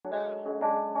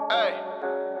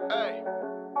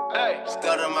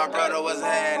Still to my brother, what's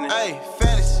happening? Hey,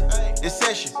 fantasy, in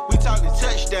session. We talking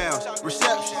touchdowns,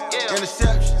 receptions,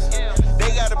 interceptions.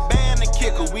 They got a ban the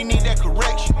kicker, we need that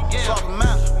correction. Swap them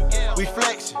out, we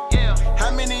flexing.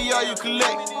 How many of y'all you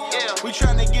collect? We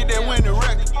trying to get that winning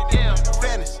record.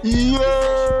 Fantasy.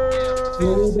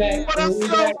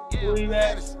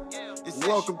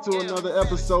 Welcome to another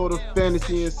episode of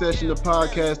Fantasy in Session, the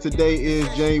podcast. Today is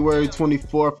January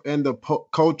 24th, and the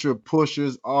culture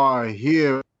pushers are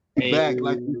here. Back,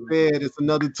 like we said, it's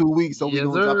another 2 weeks, so we're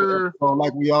gonna drop an episode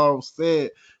like we all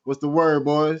said. What's the word,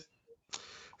 boys?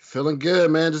 Feeling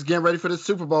good, man. Just getting ready for the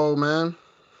Super Bowl, man.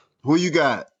 Who you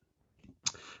got?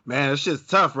 Man, this shit's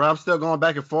tough, bro. I'm still going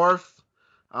back and forth.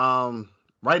 Right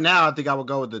now, I think I would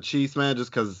go with the Chiefs, man,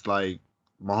 just because, like,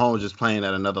 Mahomes just playing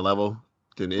at another level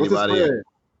than anybody.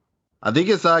 I think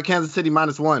it's Kansas City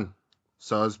 -1,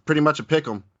 so it's pretty much a pick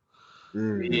 'em.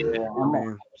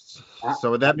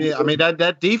 So would that be? I mean,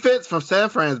 that defense from San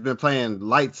Fran has been playing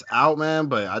lights out, man.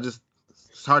 But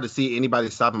it's hard to see anybody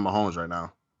stopping Mahomes right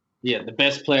now. Yeah, the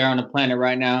best player on the planet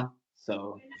right now.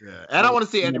 So yeah, and I want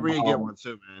to see Andy Reid get one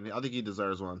too, man. I think he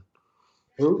deserves one.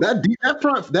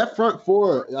 That front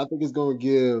four, I think is going to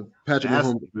give Patrick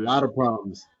Mahomes a lot of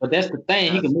problems. But that's the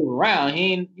thing; he can move around.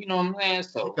 He ain't, you know what I'm saying?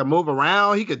 So he can move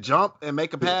around. He could jump and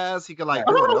make a pass. He could do a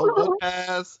no-look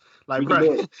pass. Like, bro,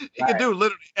 he can do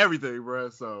literally everything, bro.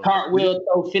 So cartwheel,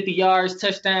 throw 50 yards,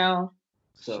 touchdown.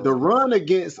 So the run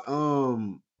against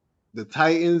the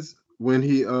Titans when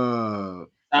he looked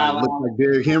like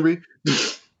Derrick Henry.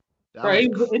 Bro,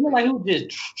 it looked like he was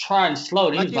just trying to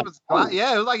slow. It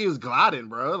was like he was gliding,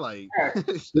 bro. Like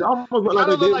it almost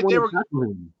looked like they were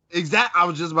him. Exactly. I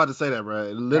was just about to say that, bro.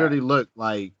 It literally looked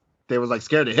like they was like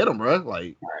scared to hit him, bro.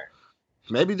 Like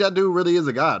maybe that dude really is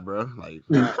a god, bro. Like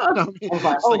I don't mean,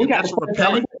 he got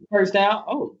the first down.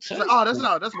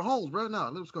 That's Mahomes, bro. No,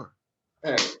 let him score.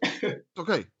 It's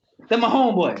okay. That's my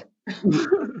homeboy.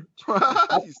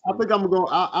 I think I'm going.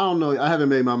 I don't know. I haven't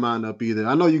made my mind up either.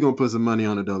 I know you're gonna put some money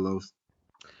on the Dolos.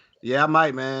 Yeah, I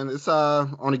might, man. It's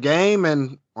on the game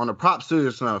and on the prop too.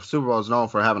 Super Bowl is known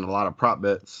for having a lot of prop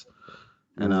bets,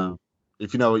 and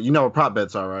if you know what prop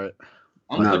bets are, right?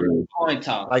 I'm not really. Point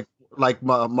talk. Like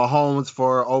Mahomes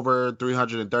for over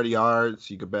 330 yards,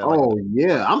 you could bet.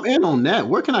 Yeah, I'm in on that.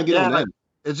 Where can I get on that?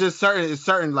 It's just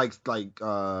certain like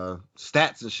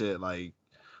stats and shit like.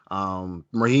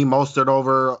 Raheem Mostert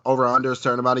over under a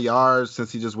certain amount of yards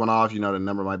since he just went off. You know, the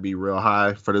number might be real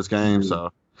high for this game.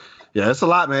 So, yeah, it's a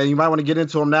lot, man. You might want to get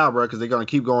into them now, bro, because they're going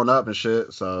to keep going up and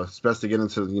shit. So, it's best to get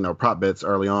into, prop bets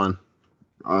early on.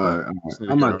 All right.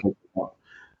 All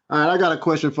right, I got a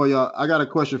question for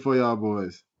y'all.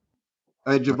 Boys.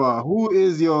 Hey, Jabbar, who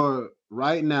is your,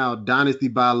 right now, dynasty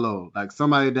buy low? Like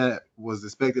somebody that was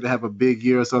expected to have a big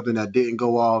year or something that didn't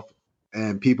go off,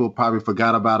 and people probably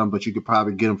forgot about him, but you could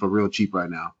probably get him for real cheap right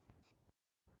now.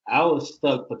 I was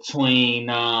stuck between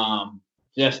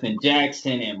Justin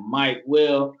Jackson and Mike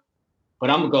Will, but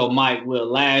I'm going to go Mike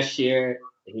Will. Last year,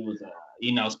 he was,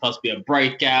 supposed to be a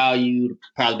breakout. You'd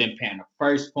probably been paying the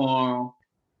first for him,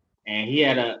 and he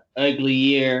had an ugly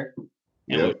year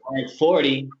and was ranked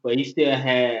 40, but he still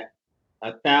had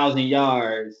 1,000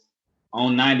 yards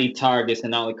on 90 targets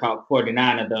and only caught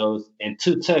 49 of those and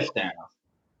 2 touchdowns.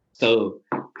 So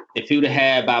if he would have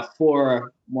had about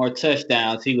 4 more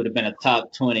touchdowns, he would have been a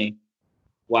top 20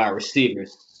 wide receiver.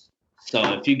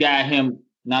 So if you got him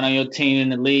not on your team in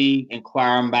the league,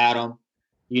 inquire about him.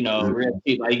 Real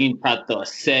cheap. Like you can probably throw a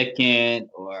second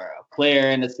or a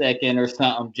player in a second or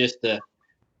something just to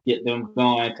get them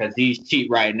going because he's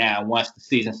cheap right now. Once the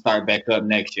season start back up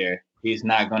next year, he's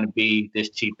not going to be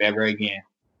this cheap ever again.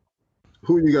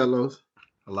 Who you got, Los?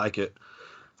 I like it.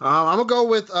 I'm going to go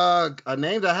with a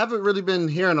name that I haven't really been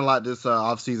hearing a lot this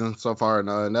offseason so far,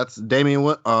 and that's not Damian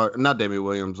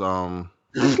Williams.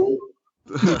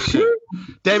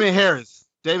 Damian Harris.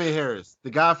 Damian Harris, the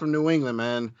guy from New England,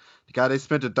 man. The guy they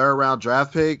spent a 3rd-round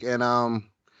draft pick, and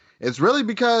it's really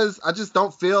because I just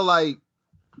don't feel like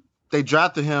they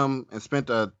drafted him and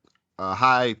spent a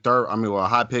high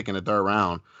pick in the 3rd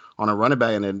round on a running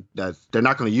back, and that they're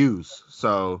not going to use.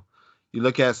 So you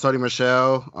look at Sony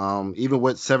Michel, even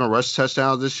with 7 rush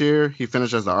touchdowns this year, he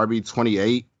finished as the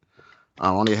RB28,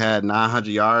 only had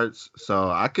 900 yards. So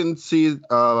I can see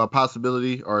a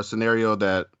possibility or a scenario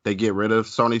that they get rid of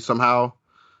Sony somehow,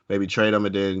 maybe trade him,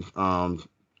 and then,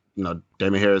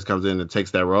 Damian Harris comes in and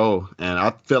takes that role. And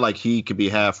I feel like he could be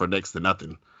had for next to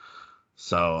nothing.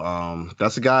 So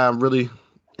that's a guy I'm really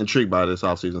intrigued by this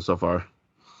offseason so far.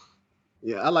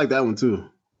 Yeah, I like that one too.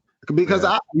 Because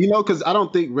I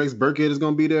don't think Rex Burkhead is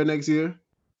going to be there next year.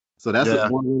 So that's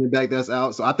one running back that's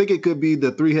out. So I think it could be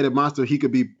the 3-headed monster. He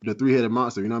could be the 3-headed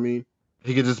monster. You know what I mean?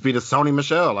 He could just be the Sony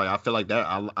Michel. Like I feel like that.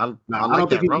 I like I don't think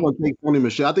that he's role. going to take Sony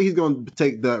Michel. I think he's going to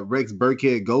take the Rex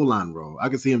Burkhead goal line role. I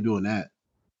can see him doing that.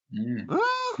 You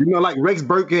know, like Rex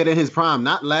Burkhead in his prime,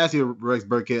 not last year Rex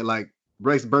Burkhead, like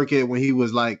Rex Burkhead when he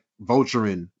was like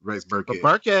vulturing Rex Burkhead.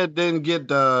 But Burkhead didn't get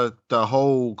the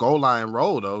whole goal line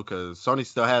role though, because Sony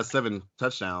still has 7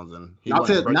 touchdowns and he not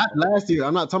last year.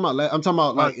 I'm not talking about. I'm talking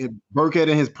about like Burkhead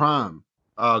in his prime.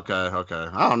 Okay.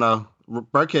 I don't know.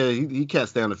 Burkhead, he can't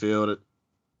stay on the field.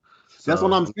 That's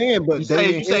what I'm saying. But you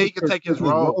say he can take his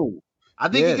role. I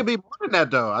think he can be more than that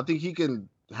though. I think he can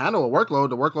handle the workload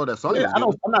that Sony is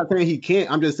getting. I'm not saying he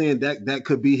can't. I'm just saying that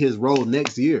could be his role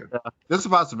next year. Yeah, that's a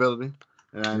possibility.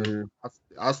 And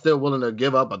I'm still willing to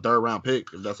give up a 3rd round pick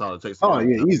if that's all it takes.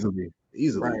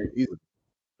 Easily.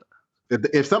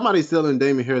 If somebody's selling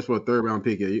Damien Harris for a 3rd round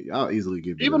pick, I'll easily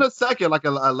give you even a second, like a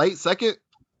late second.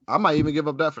 I might even give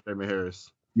up that for Damien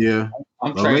Harris. Yeah,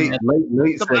 I'm trading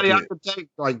late somebody second. I could take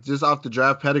like just off the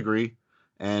draft pedigree.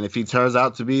 And if he turns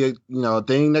out to be a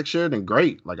thing next year, then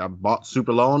great. Like I bought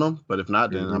super low on him, but if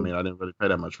not, then I mean I didn't really pay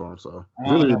that much for him. So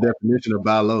really the definition of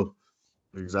buy low.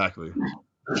 Exactly.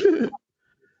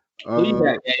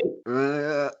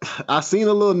 I seen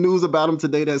a little news about him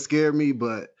today that scared me,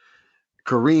 but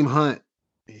Kareem Hunt,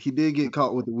 he did get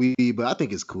caught with the weed, but I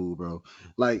think it's cool, bro.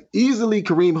 Like easily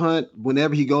Kareem Hunt,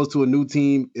 whenever he goes to a new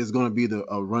team, is going to be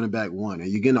a running back 1,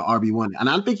 and you're getting an RB1, and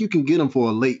I think you can get him for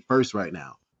a late first right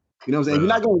now. You know what I'm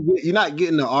saying? You're not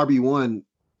getting the RB1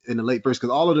 in the late first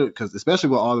because especially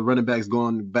with all the running backs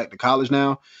going back to college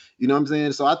now. You know what I'm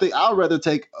saying? So I think I'd rather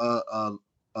take a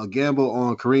gamble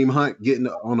on Kareem Hunt getting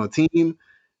on a team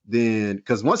than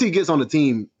because once he gets on the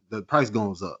team, the price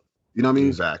goes up. You know what I mean?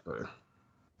 Exactly.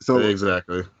 So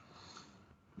exactly.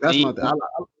 That's my thing.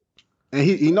 And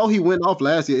he went off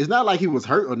last year. It's not like he was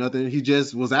hurt or nothing. He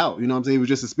just was out. You know what I'm saying? He was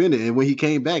just suspended. And when he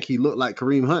came back, he looked like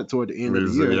Kareem Hunt toward the end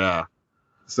of the year. Yeah.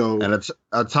 So and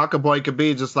a Tucker boy could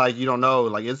be just like you don't know,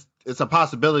 like it's a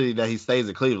possibility that he stays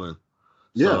in Cleveland.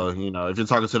 Yeah. So, if you're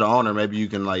talking to the owner, maybe you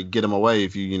can like get him away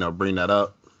if you bring that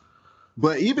up.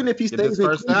 But even if he stays in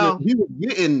Cleveland, he was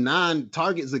getting 9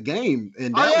 targets a game,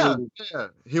 and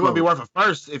he wouldn't be worth a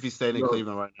first if he stayed in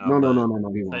Cleveland right now.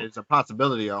 No, he won't. It's a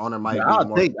possibility. An owner might.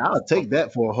 I'll take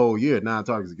that for a whole year, 9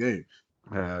 targets a game.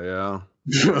 Yeah.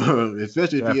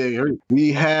 Especially if he ain't hurt.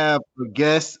 We have a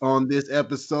guest on this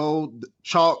episode,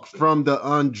 Chalk from the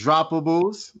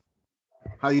Undroppables.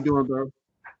 How you doing, bro?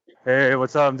 Hey,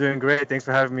 what's up? I'm doing great. Thanks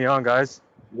for having me on, guys.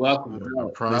 Welcome. No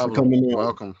problem. Thanks for coming in.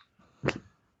 Welcome.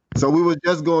 So we were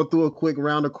just going through a quick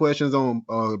round of questions on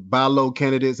buy low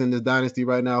candidates in this dynasty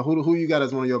right now. Who you got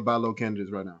as one of your buy low candidates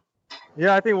right now?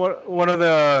 Yeah, I think one of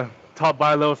the top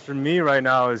buy lows for me right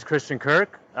now is Christian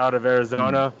Kirk out of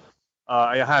Arizona.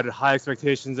 I had high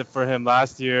expectations for him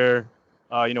last year,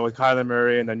 with Kyler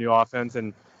Murray and the new offense.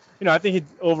 And, I think he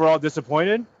overall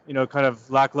disappointed, kind of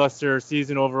lackluster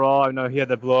season overall. I know he had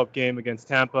the blow-up game against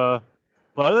Tampa.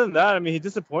 But other than that, I mean, he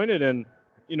disappointed. And,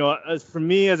 as for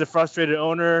me as a frustrated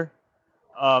owner,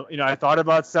 I thought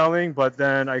about selling, but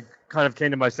then I kind of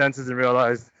came to my senses and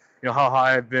realized, how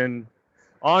high I've been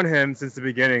on him since the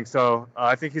beginning. So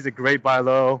I think he's a great buy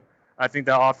low. I think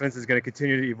that offense is going to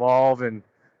continue to evolve and,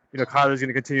 Kyler's going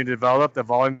to continue to develop. The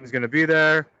volume is going to be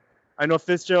there. I know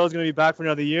Fitzgerald's going to be back for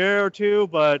another year or two,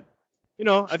 but,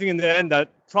 I think in the end that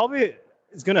probably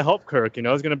is going to help Kirk.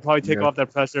 It's going to probably take off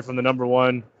that pressure from the number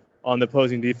 1 on the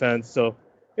opposing defense. So,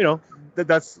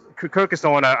 that's Kirk is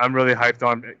someone I'm really hyped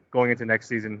on going into next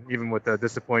season, even with the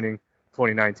disappointing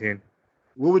 2019.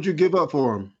 What would you give up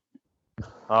for him?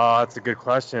 That's a good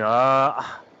question.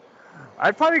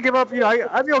 I'd probably give up,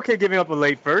 I'd be okay giving up a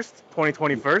late first,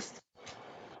 2020 first.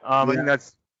 I think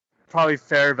that's probably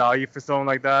fair value for someone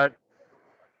like that.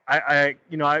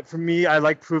 For me, I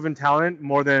like proven talent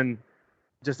more than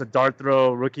just a dart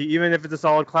throw rookie, even if it's a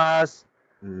solid class.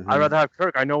 Mm-hmm. I'd rather have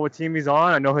Kirk. I know what team he's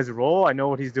on. I know his role. I know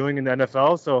what he's doing in the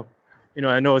NFL. So,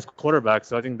 I know his quarterback.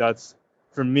 So I think that's,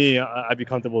 for me, I'd be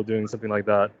comfortable doing something like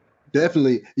that.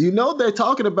 Definitely. They're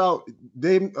talking about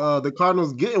the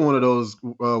Cardinals getting one of those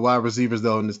wide receivers,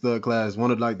 though, in the stud class.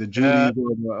 One of, like, the Judy.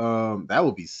 That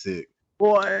would be sick.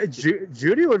 Well,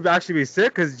 Judy would actually be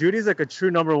sick because Judy's like a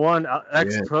true number 1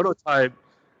 prototype,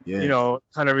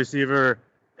 kind of receiver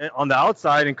on the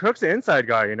outside, and Kirk's the inside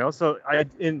guy, So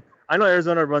I know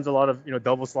Arizona runs a lot of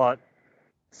double slot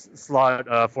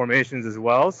formations as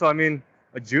well. So I mean,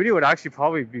 a Judy would actually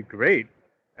probably be great.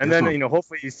 And then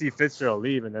hopefully you see Fitzgerald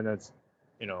leave, and then it's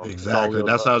exactly.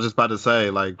 That's what I was just about to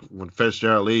say. Like when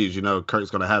Fitzgerald leaves,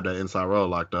 Kirk's gonna have that inside role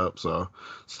locked up. So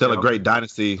still a great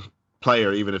dynasty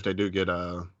player, even if they do get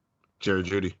Jerry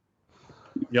Jeudy.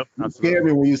 Yep, You absolutely. scared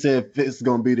me when you said Fitz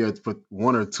gonna be there for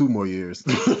 1 or 2 more years.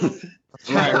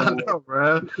 Right. I know,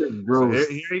 bro. So Gross.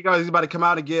 here he goes. He's about to come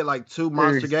out and get like 2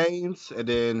 monster games, and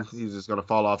then he's just gonna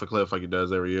fall off a cliff like he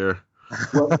does every year.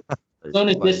 Well, as soon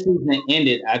as this season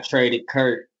ended, I traded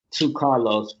Kurt to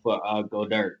Carlos for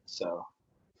Godert. So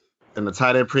in the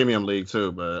tight end premium league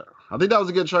too, but I think that was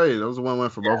a good trade. That was a win-win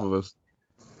for both of us.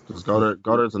 Because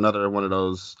Goddard's another one of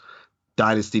those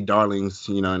dynasty darlings,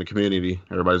 in the community.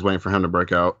 Everybody's waiting for him to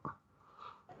break out.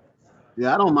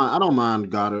 Yeah, I don't mind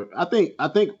Goddard. I think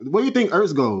where do you think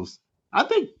Ertz goes? I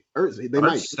think Ertz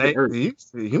might stay.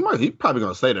 He probably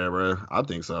gonna stay there, bro. I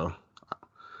think so.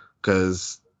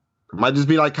 Because it might just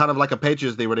be kind of like a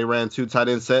Patriots thing where they ran 2 tight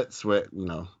end sets with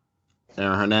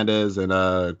Aaron Hernandez and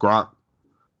Gronk,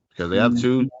 because they have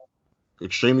 2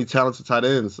 extremely talented tight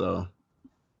ends. So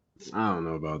I don't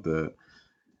know about that.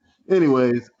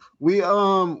 Anyways, we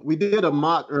did a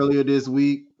mock earlier this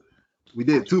week. We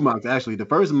did 2 mocks actually. The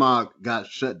first mock got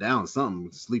shut down.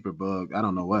 Something sleeper bug. I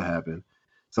don't know what happened.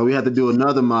 So we had to do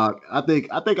another mock. I think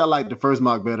I like the first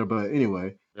mock better, but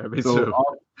anyway. Yeah, me too.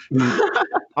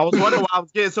 I was wondering why I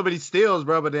was getting so many steals,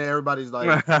 bro, but then everybody's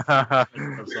like, so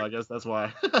I guess that's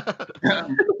why.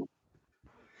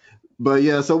 But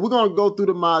yeah, so we're gonna go through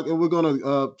the mock, and we're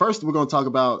gonna first talk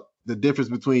about the difference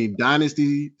between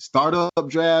dynasty startup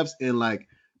drafts and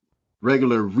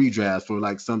regular redrafts for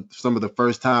some of the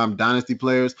first time dynasty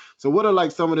players. So what are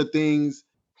some of the things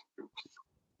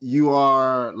you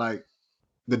are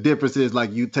the differences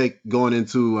you take going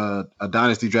into a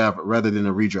dynasty draft rather than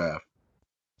a redraft?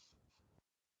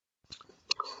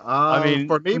 I mean,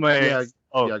 for me, go ahead.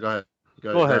 Go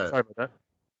ahead. Sorry about that.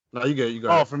 No, you good. You go.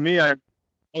 Oh, for me,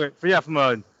 from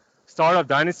a startup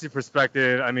dynasty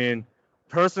perspective, I mean,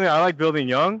 personally, I like building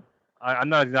young. I'm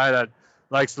not a guy that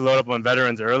likes to load up on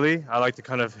veterans early. I like to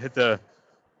kind of hit the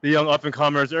young up and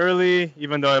comers early,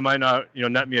 even though it might not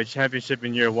net me a championship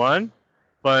in year 1,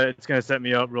 but it's gonna set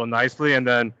me up real nicely. And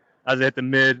then as I hit the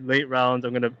late rounds,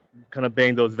 I'm gonna kind of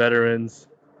bang those veterans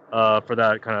for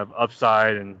that kind of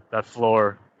upside and that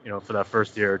floor, for that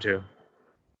first year or 2.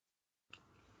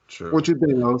 True. What you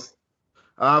think, Los?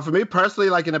 For me personally,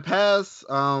 in the past,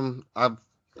 I've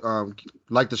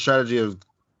liked the strategy of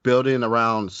building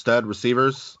around stud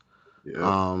receivers.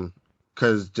 Yeah.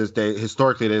 Because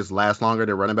historically they just last longer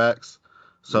than running backs.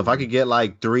 So if I could get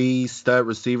 3 stud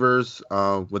receivers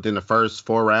within the first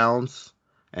 4 rounds,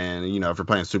 and if you're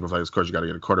playing Superflex, of course you got to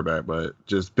get a quarterback, but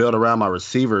just build around my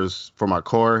receivers for my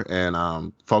core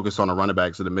and focus on the running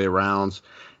backs in the mid rounds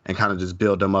and kind of just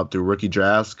build them up through rookie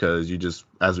drafts, because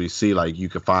as we see, you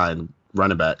can find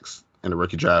running backs in the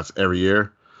rookie drafts every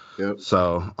year. Yep.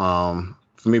 So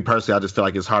for me personally, I just feel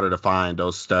like it's harder to find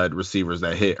those stud receivers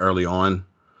that hit early on.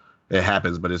 It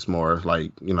happens, but it's more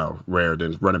rare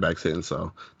than running backs hitting.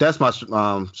 So that's my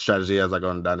strategy as I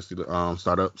go into dynasty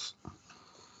startups.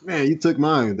 Man, you took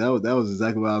mine. That was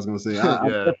exactly what I was gonna say.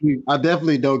 I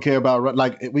definitely don't care about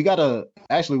we got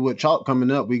actually with Chalk coming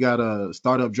up, we got a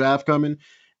startup draft coming,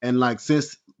 and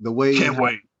since the way Can't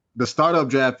wait. The startup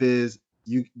draft is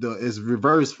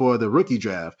reversed for the rookie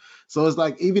draft. So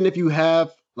it's even if you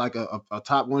have a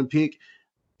top 1 pick,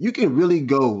 you can really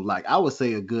go I would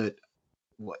say a good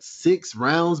 6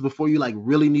 rounds before you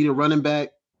really need a running back,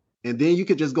 and then you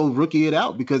could just go rookie it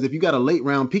out, because if you got a late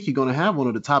round pick, you're gonna have one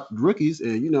of the top rookies,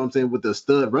 and what I'm saying, with the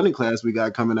stud running class we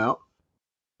got coming out.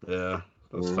 Yeah,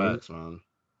 those facts, man.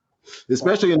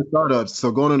 Especially in the startups.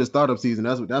 So going into startup season,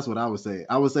 that's what I would say.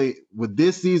 I would say with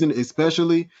this season,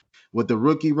 especially with the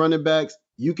rookie running backs,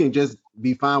 you can just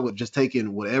be fine with just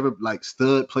taking whatever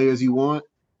stud players you want,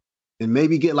 and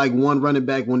maybe get 1 running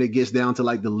back when it gets down to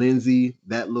the Lindsey,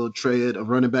 that little tread of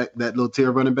running back, that little tier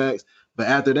of running backs. But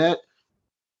after that,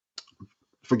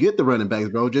 forget the running backs,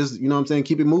 bro. Just what I'm saying,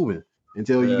 keep it moving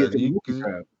until you get to the rookie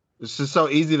draft. It's just so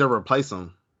easy to replace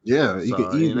them. Yeah, you can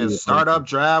easily. In a startup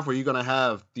draft where you're gonna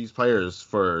have these players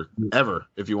forever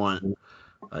if you want.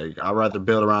 I'd rather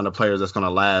build around the players that's gonna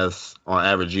last on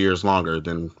average years longer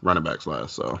than running backs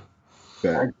last. So,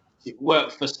 well,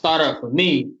 for startup for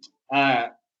me,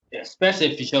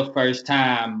 especially if it's your first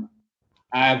time,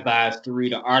 I advise to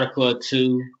read an article or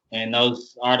 2, and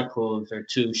those articles or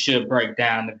 2 should break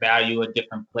down the value of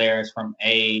different players from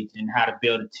age and how to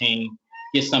build a team.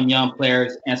 Get some young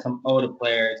players and some older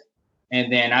players.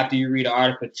 And then after you read an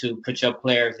article or 2, put your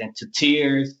players into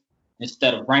tiers.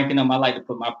 Instead of ranking them, I like to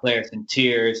put my players in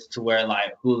tiers to where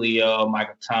Julio,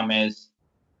 Michael Thomas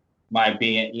might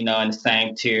be, in the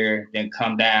same tier, then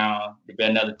come down to be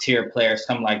another tier player,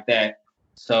 something like that.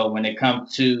 So when it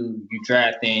comes to you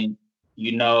drafting,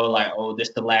 this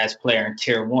is the last player in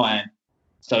tier 1.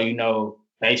 So,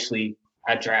 basically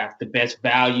I draft the best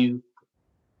value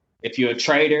If you're a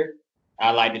trader,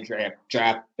 I like to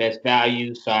draft best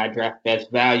value, so I draft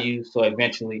best value. So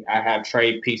eventually, I have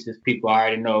trade pieces. People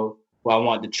already know who I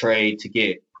want to trade to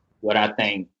get what I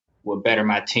think will better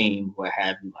my team, what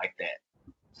have you, like that.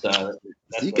 So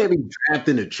you can't be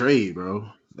drafting a trade, bro.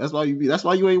 That's why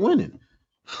you ain't winning.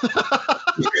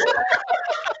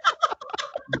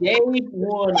 Gabe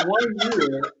won 1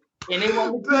 year, and they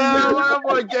won the Damn, my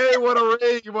boy Gabe won a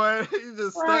ring, boy. He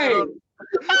just right. on.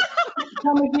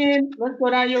 Come again. Let's go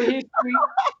down your history.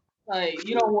 Like,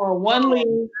 you don't want one league,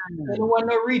 you don't want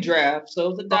no redraft, so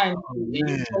it's a dynasty. And you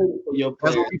traded for your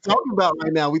players. That's what we talking about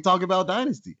right now. We talking about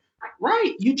dynasty.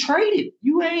 Right. You traded.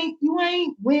 You ain't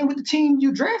win with the team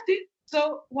you drafted.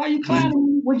 So why you clowning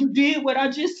me when you did what I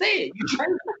just said? You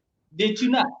traded. Did you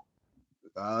not?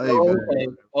 Hey, okay.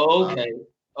 Okay.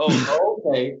 Oh,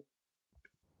 okay.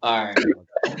 All right.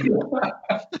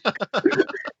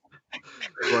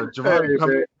 Well, Javon come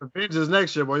to Beaches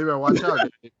next year, boy. You better watch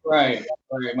out. Right.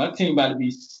 My team about to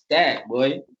be stacked,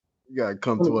 boy. You gotta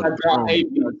come to a throne.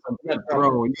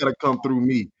 You gotta come through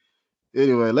me.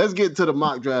 Anyway, let's get to the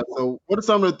mock draft. So, what are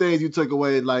some of the things you took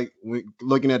away, like when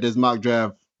looking at this mock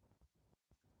draft?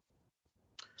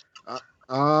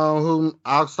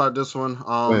 I'll start this one.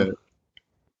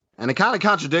 And it kind of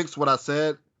contradicts what I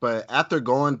said, but after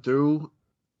going through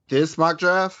this mock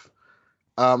draft,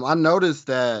 I noticed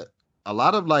that a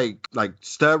lot of like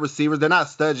stud receivers, they're not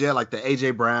studs yet, like the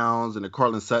AJ Browns and the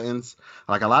Cortland Suttons.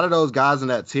 Like a lot of those guys in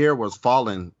that tier was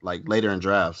falling like later in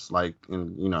drafts, like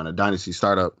in a dynasty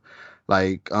startup.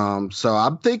 Like so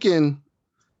I'm thinking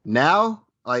now,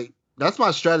 like that's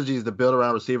my strategy is to build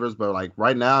around receivers, but like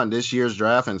right now in this year's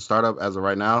draft and startup as of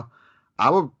right now,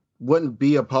 I wouldn't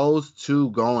be opposed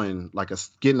to going like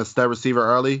getting a stud receiver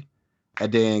early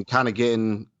and then kind of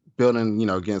building,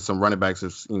 getting some running backs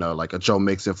if, like a Joe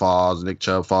Mixon falls, Nick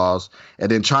Chubb falls, and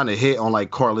then trying to hit on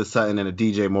like Cortland Sutton and a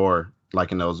DJ Moore,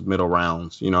 like in those middle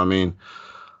rounds. You know what I mean?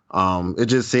 It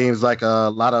just seems like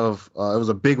a lot of, it was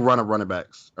a big run of running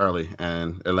backs early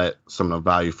and it let some of the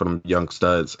value for them young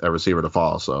studs at receiver to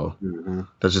fall. So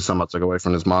that's just something I took away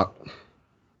from this mock.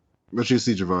 What you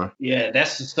see, Javon? Yeah,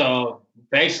 so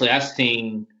basically I've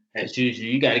seen, as usual,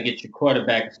 you got to get your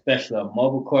quarterback, especially a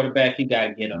mobile quarterback, you got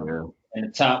to get them in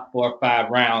the top 4 or 5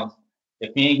 rounds.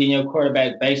 If you ain't getting your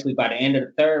quarterback basically by the end of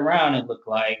the 3rd round, it look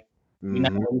like you're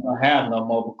not really going to have no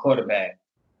mobile quarterback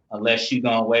unless you're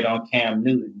going to wait on Cam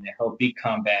Newton and hope he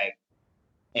come back.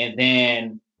 And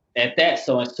then at that,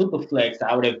 so in Superflex,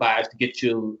 I would advise to get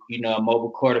you, a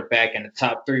mobile quarterback in the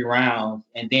top 3 rounds,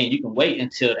 and then you can wait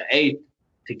until the 8th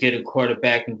to get a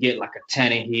quarterback and get like a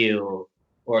Tannehill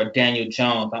or a Daniel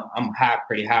Jones. I'm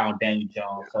pretty high on Daniel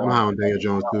Jones. So I'm high on Daniel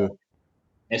Jones too.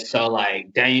 And so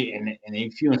like Daniel, and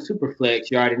if you're in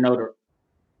Superflex, you already know the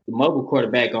mobile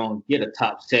quarterback gonna get a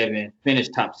finish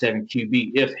top 7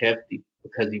 QB if hefty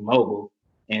because he's mobile.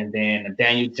 And then a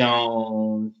Daniel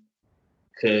Jones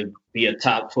could be a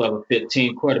top 12 or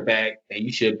 15 quarterback, and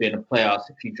you should be in the playoffs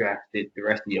if you drafted the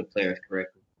rest of your players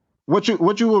correctly. What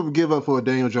you would give up for a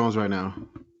Daniel Jones right now?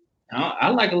 I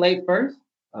like a late first,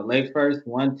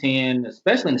 110,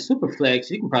 especially in the Superflex.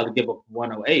 You can probably give up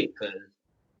 108 because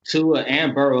Tua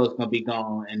and Burrow is going to be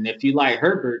gone. And if you like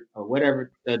Herbert or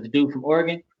whatever, the dude from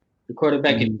Oregon, the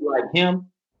quarterback, if you like him,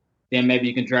 then maybe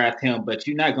you can draft him. But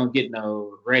you're not going to get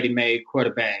no ready-made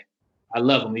quarterback. I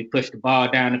love him. He pushed the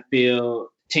ball down the field.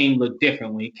 The team looked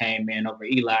different when he came in over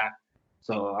Eli.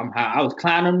 So I was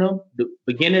clowning them the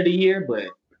beginning of the year, but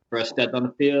first stepped on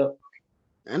the field.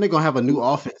 And they're going to have a new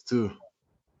offense, too.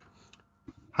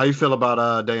 How you feel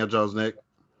about Daniel Jones, Nick?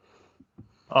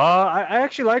 I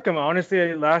actually like him.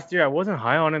 Honestly, last year I wasn't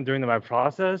high on him during my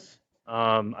process.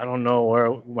 I don't know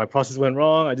where my process went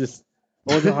wrong. I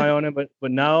wasn't high on him,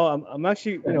 but now I'm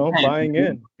actually buying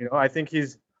in. I think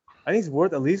he's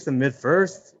worth at least a mid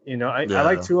first. I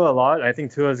like Tua a lot. I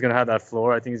think Tua is gonna have that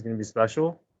floor. I think he's gonna be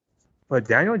special. But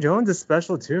Daniel Jones is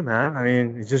special too, man. I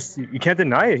mean, you can't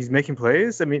deny it. He's making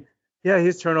plays. I mean, yeah,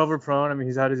 he's turnover prone. I mean,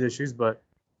 he's had his issues, but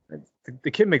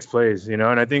the kid makes plays, and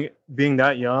I think being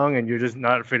that young and you're just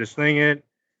not afraid to sling it.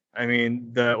 I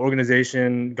mean, the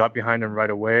organization got behind him right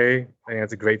away. I think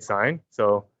that's a great sign.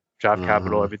 So draft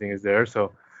capital, everything is there.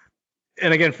 So,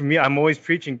 and again, for me, I'm always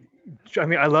preaching. I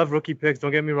mean, I love rookie picks.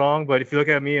 Don't get me wrong, but if you look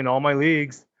at me in all my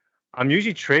leagues, I'm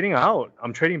usually trading out.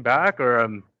 I'm trading back, or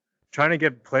I'm trying to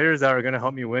get players that are going to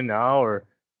help me win now, or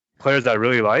players that I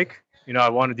really like. I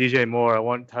want a DJ Moore. I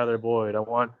want Tyler Boyd. I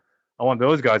want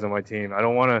those guys on my team. I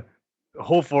don't want to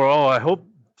hope for, I hope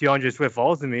DeAndre Swift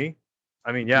falls to me.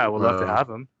 I mean, yeah, I would love to have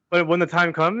him. But when the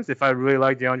time comes, if I really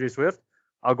like DeAndre Swift,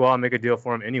 I'll go out and make a deal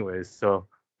for him anyways. So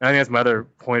I think that's my other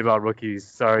point about rookies.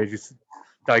 Sorry, just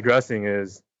digressing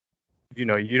is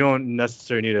you don't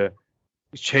necessarily need to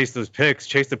chase those picks,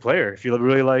 chase the player. If you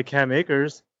really like Cam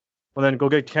Akers, well, then go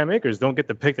get Cam Akers. Don't get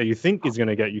the pick that you think is going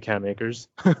to get you Cam Akers.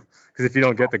 Because if you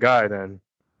don't get the guy, then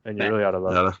you're really out of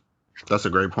luck. Yeah, that's a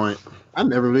great point. I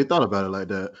never really thought about it like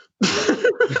that.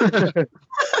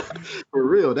 For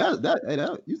real,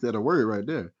 that you said a word right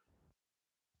there.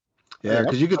 Yeah,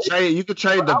 because you could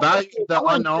trade the value, the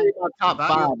unknown. Top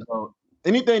five, though.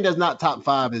 Anything that's not top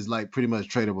 5 is like pretty much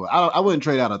tradable. I wouldn't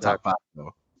trade out a top 5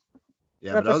 though.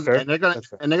 Yeah, but and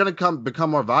they're gonna become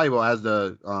more valuable as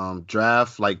the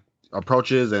draft like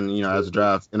approaches, and as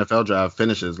the NFL draft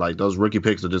finishes. Like those rookie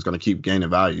picks are just gonna keep gaining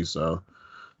value. So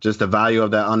just the value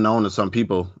of that unknown to some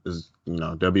people is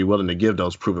they'll be willing to give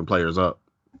those proven players up.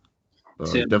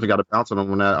 So definitely got to bounce on them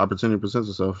when that opportunity presents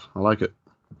itself. I like it.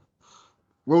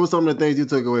 What were some of the things you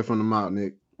took away from the mock,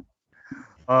 Nick?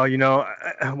 I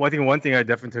think one thing I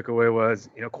definitely took away was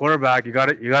quarterback. You got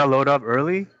to load up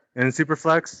early in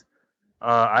Superflex.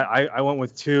 I went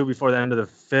with 2 before the end of the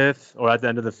 5th, or at the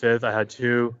end of the 5th, I had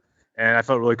 2, and I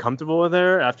felt really comfortable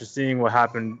there. After seeing what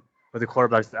happened with the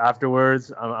quarterbacks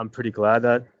afterwards, I'm pretty glad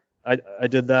that I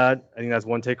did that. I think that's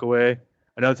one takeaway.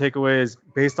 Another takeaway is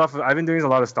based off of I've been doing a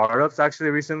lot of startups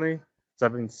actually recently, so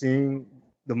I've been seeing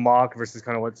the mock versus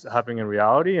kind of what's happening in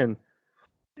reality. And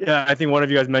yeah, I think one of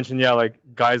you guys mentioned like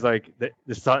guys like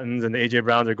the Suttons and the AJ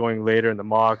Browns are going later in the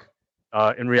mock.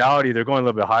 In reality, they're going a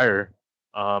little bit higher.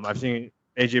 I've seen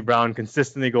AJ Brown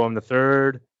consistently go in the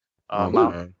 3rd,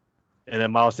 and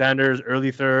then Miles Sanders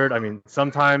early 3rd. I mean,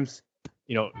 sometimes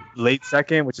late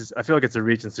 2nd, which is I feel like it's a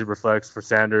reach in Superflex for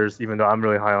Sanders, even though I'm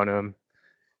really high on him.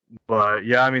 But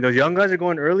yeah, I mean those young guys are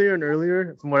going earlier and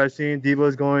earlier from what I've seen.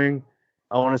 Debo's going,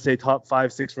 I want to say top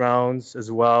 5-6 rounds as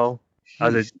well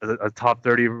as a top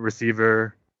 30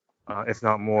 receiver, if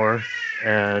not more.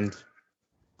 And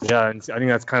yeah, I think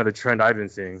that's kind of the trend I've been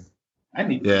seeing. I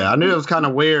knew it was kind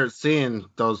of weird seeing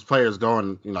those players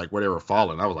going like where they were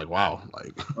falling. I was like, wow,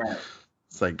 like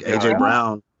it's like AJ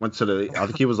Brown went to I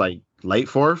think he was like late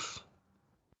 4th.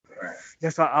 Yeah,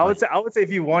 so I would say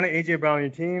if you want an AJ Brown on your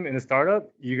team in a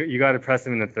startup, you got to press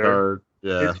him in the 3rd.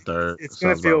 Third. It's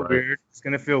gonna feel weird. It's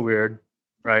gonna feel weird,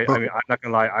 right? I mean, I'm not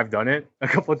gonna lie, I've done it a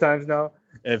couple of times now.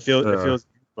 And it feels.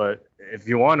 But if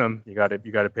you want him, you got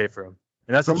to pay for him,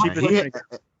 and that's the cheapest.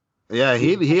 Yeah,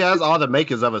 he has all the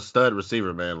makings of a stud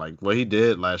receiver, man. Like what he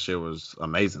did last year was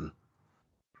amazing.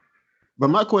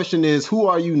 But my question is, who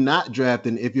are you not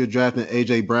drafting if you're drafting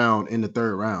AJ Brown in the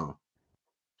 3rd round?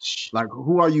 Like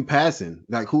who are you passing?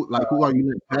 Who are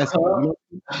you not passing?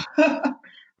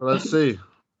 Let's see.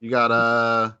 You got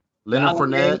Leonard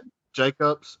Fournette,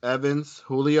 Jacobs, Evans,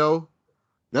 Julio.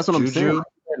 That's what Juju. I'm saying.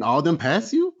 And all of them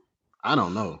pass you? I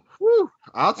don't know. Whew.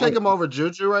 I'll take him over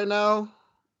Juju right now.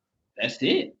 That's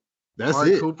it. That's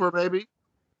Amari it. Cooper, maybe.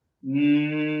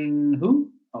 Who?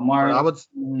 Amari.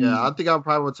 I think I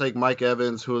probably would take Mike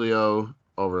Evans, Julio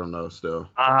over him though. Still.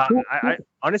 I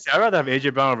honestly, I'd rather have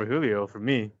AJ Brown over Julio for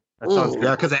me. That sounds good.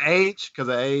 Yeah, because of age.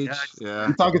 Yeah.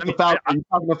 You're talking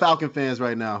to Falcon fans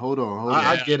right now. Hold on.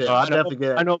 I get it. I definitely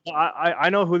get it. I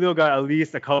know Julio got at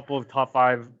least a couple of top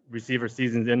 5 receiver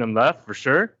seasons in him left for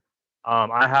sure.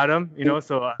 I had him,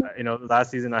 so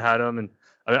last season I had him, and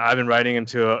I've been riding him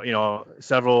to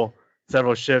several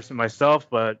shifts myself.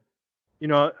 But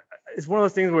it's one of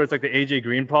those things where it's like the AJ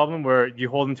Green problem, where you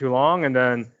hold him too long, and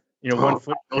then 1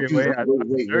 foot away at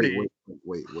 30.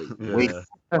 Wait.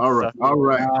 All right. I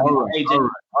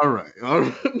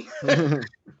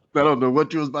don't know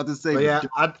what you was about to say. But yeah,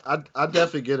 I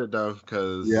definitely get it though,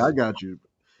 because yeah, I got you.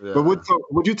 Yeah. But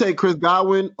would you take Chris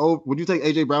Godwin? Would you take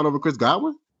AJ Brown over Chris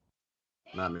Godwin?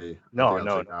 Not me. No.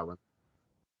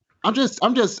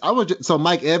 So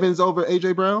Mike Evans over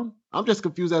AJ Brown? I'm just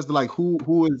confused as to like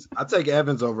who is. I take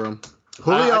Evans over him.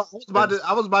 Julio.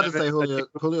 I was about to say Julio.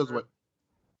 Julio's what.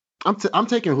 I'm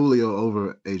taking Julio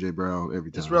over AJ Brown every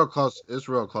time. It's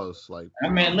real close. Like I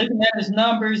mean, looking at his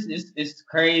numbers, it's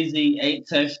crazy. 8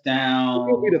 touchdowns.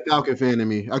 It could be the Falcon fan in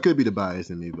me. I could be the bias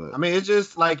in me, but I mean, it's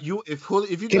just like you. If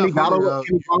you got Julio,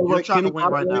 you're trying to win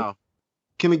right now.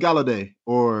 Kenny Galladay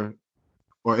or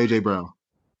AJ Brown.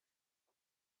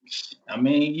 I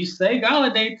mean, you say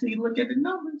Galladay till you look at the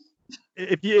numbers.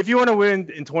 If you want to win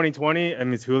in 2020, I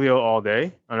mean, it's Julio all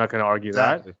day. I'm not going to argue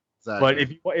that.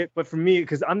 Exactly. But for me,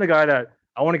 because I'm the guy that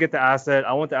I want to get the asset.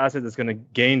 I want the asset that's going to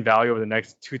gain value over the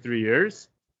next 2-3 years.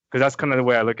 Because that's kind of the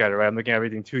way I look at it, right? I'm looking at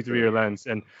everything 2-3 year lens.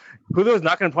 And Julio's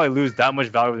not going to probably lose that much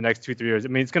value over the next 2-3 years. I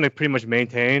mean, it's going to pretty much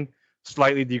maintain,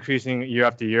 slightly decreasing year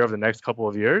after year over the next couple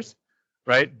of years,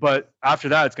 right? But after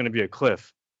that, it's going to be a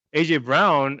cliff. AJ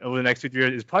Brown over the next 2-3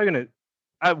 years is probably going to,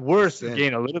 at worst,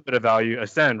 gain a little bit of value,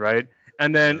 ascend, right?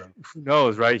 And then who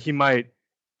knows, right? He might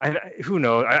Who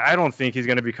knows? I don't think he's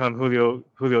going to become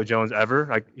Julio Jones ever.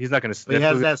 Like he's not going to sniff. He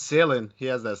has that ceiling. He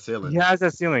has that ceiling. He has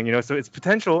that ceiling, so it's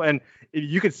potential, and if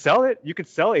you could sell it. You could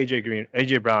sell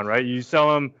AJ Brown, right? You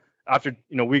sell him after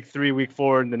week 3, week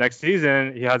 4 in the next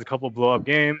season. He has a couple blow up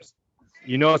games.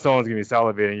 Someone's gonna be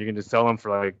salivating. You can just sell him for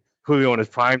like Julio in his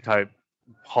prime type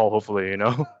haul, hopefully.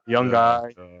 Young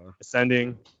guy,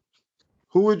 ascending.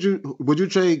 Who would you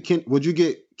trade? Would you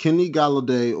get Kenny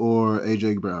Golladay or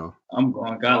AJ Brown? I'm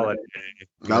going Golladay.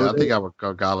 Yeah, I think I would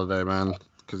go Golladay, man,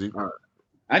 because he.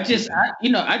 I just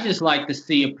like to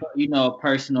see a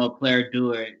personal player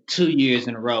do it 2 years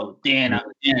in a row. Then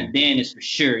it's for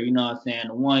sure. You know what I'm saying?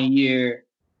 1 year,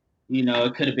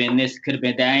 it could have been this, could have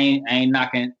been that. I ain't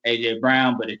knocking AJ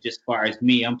Brown, but it's just as far as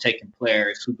me, I'm taking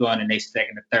players who go in their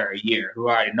second or third year, who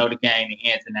already know the game, the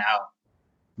ins and outs.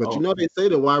 But they say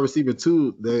the wide receiver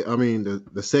too.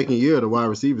 The second year of the wide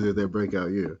receivers is their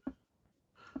breakout year.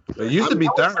 It used to be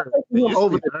third.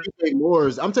 Over the DJ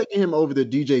Moores. I'm taking him over the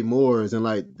DJ Moores and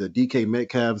like the DK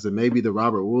Metcalfs and maybe the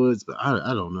Robert Woods, but I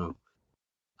don't know.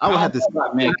 I would have to see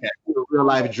a real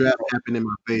life draft happen in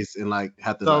my face and like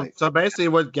have to. So basically,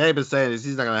 what Gabe is saying is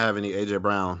he's not gonna have any AJ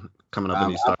Brown coming up in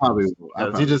these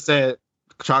starts. He just said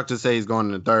Chalk just say he's going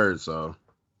in the third. So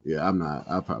yeah, I'm not.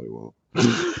 I probably won't.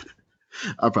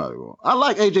 I probably won't. I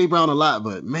like AJ Brown a lot,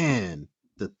 but man,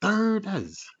 the third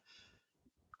is.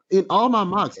 In all my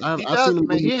mocks, I've seen him.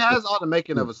 He has all the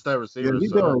making of a stud receiver. Yeah, he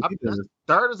does.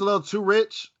 Third is a little too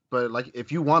rich, but like if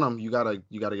you want him, you gotta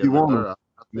get you want him.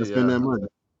 You spend that money.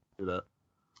 Do that.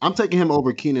 I'm taking him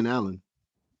over Keenan Allen.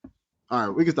 All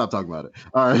right, we can stop talking about it.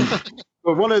 All right.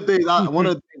 But one of the things I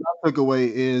took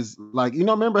away is like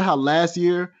remember how last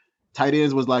year tight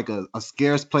ends was like a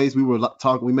scarce place. We were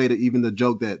talking. We made even the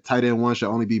joke that tight end 1 should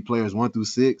only be players 1 through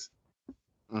 6.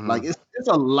 Mm-hmm. Like it's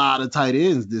a lot of tight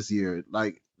ends this year.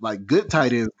 Like good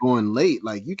tight ends going late.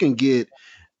 Like you can get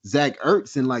Zach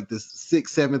Ertz in like the 6th,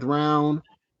 7th round.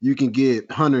 You can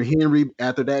get Hunter Henry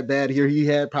after that bad year he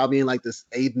had, probably in like the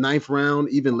 8th, 9th round,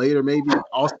 even later maybe.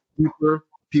 Also,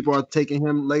 people are taking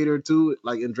him later too,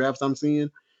 like in drafts I'm seeing.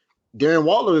 Darren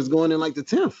Waller is going in like the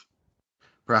 10th.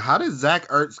 Bro, how did Zach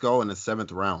Ertz go in the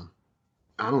 7th round?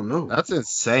 I don't know. That's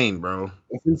insane, bro.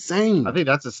 It's insane. I think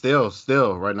that's a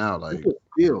steal right now. Like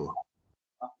steal.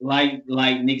 Like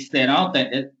Nick said, I don't think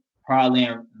it's probably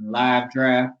in live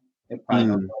draft. It's probably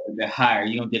gonna go a bit higher.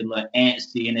 You're gonna get a little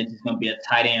antsy, and it's just gonna be a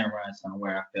tight end run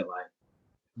somewhere. I feel like.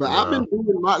 But I've been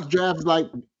doing mock drafts like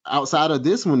outside of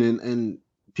this one, and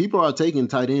people are taking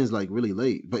tight ends like really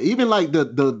late. But even like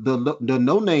the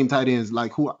no name tight ends,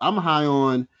 like who I'm high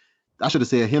on. I should have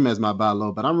said him as my buy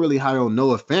low, but I'm really high on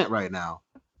Noah Fant right now.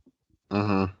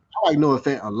 I like Noah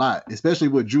Fant a lot, especially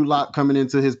with Drew Lock coming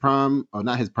into his prime, or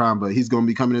not his prime, but he's going to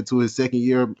be coming into his second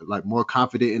year, like more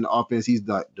confident in the offense. He's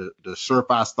the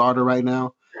surefire starter right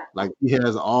now. Like he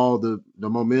has all the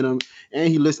momentum, and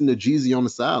he listened to Jeezy on the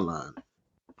sideline.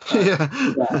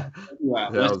 That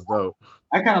was dope.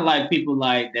 I kind of like people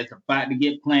like that's about to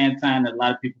get playing time that a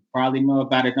lot of people probably know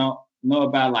about it, don't know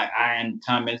about, like Ian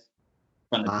Thomas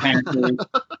from the Panthers.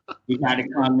 He got to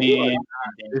come in.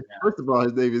 First of all,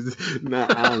 his name is not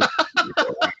Ian.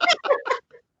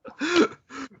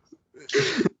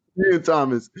 Ian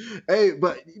Thomas. Hey,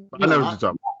 but I know what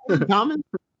you're talking about. Thomas?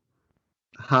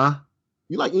 Huh?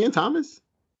 You like Ian Thomas?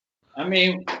 I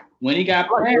mean, when he got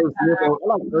playing time, I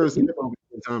like Irv Smith over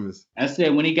Ian Thomas. I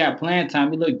said when he got playing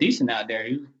time, he looked decent out there.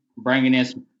 He was bringing in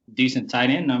some decent tight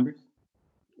end numbers.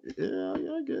 Yeah,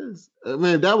 I guess.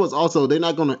 Man, that was also they're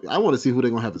not gonna. I want to see who they're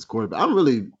gonna have as quarterback. I'm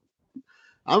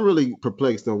really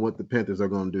perplexed on what the Panthers are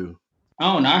gonna do.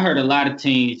 Oh, and I heard a lot of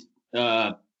teams,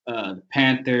 the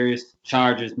Panthers,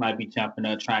 Chargers might be jumping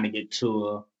up trying to get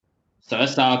Tua. So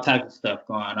that's all type of stuff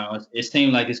going on. It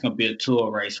seems like it's gonna be a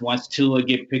Tua race. Once Tua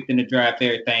get picked in the draft,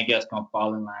 everything else gonna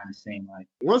fall in line. It seems like.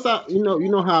 Once you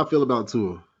know how I feel about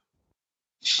Tua.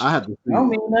 I have to. I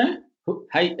mean that.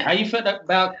 How you felt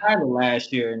about Kyler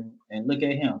last year and look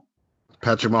at him?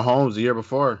 Patrick Mahomes the year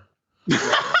before.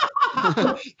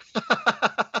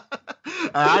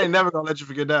 I ain't never gonna let you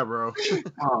forget that, bro.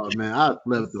 Oh man, I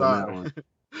left on that one.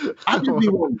 I just be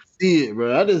wanting to see it,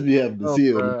 bro. I just be having to see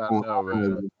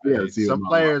it. Some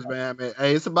players, man.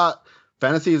 Hey, it's about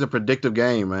fantasy is a predictive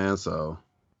game, man. So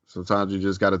sometimes you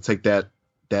just got to take that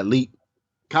leap.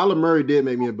 Kyler Murray did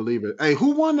make me a believer. Hey,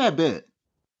 who won that bet?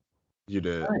 You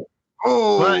did. Right.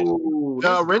 Oh, but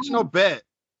the original bet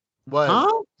was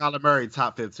Kyler Murray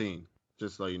top 15.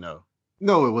 Just so you know.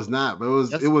 No, it was not. But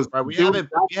it was. Right, we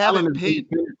haven't pinned.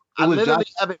 I literally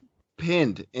haven't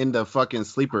pinned in the fucking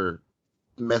sleeper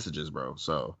messages, bro.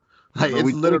 So like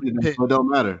it's literally pinned. It don't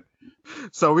matter.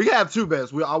 So we have two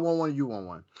bets. I want one. You want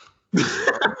one.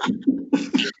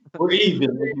 We're even.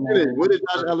 What did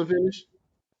Josh Allen finish?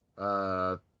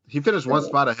 He finished one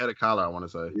spot ahead of Kyler, I want to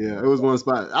say. Yeah, it was one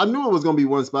spot. I knew it was gonna be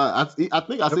one spot. I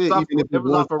think I said even if it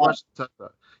was off a rush touchdown.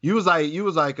 You was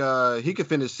like he could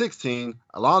finish 16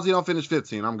 as long as he don't finish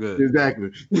 15. I'm good.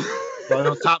 Exactly. So it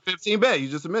was top 15 bet. You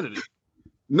just admitted it.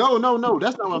 No.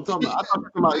 That's not what I'm talking about. I thought you were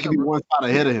talking about it could be one spot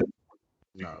ahead of him.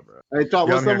 Nah, bro. Hey, Chalk,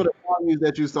 what's some of the values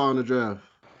that you saw in the draft?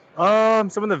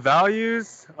 Some of the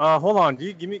values. Hold on. Can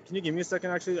you give me a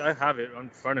second? Actually, I have it in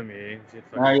front of me.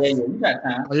 Yeah, you got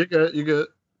time. Oh, you're good.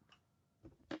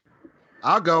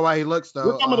 I'll go while he looks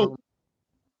though. Go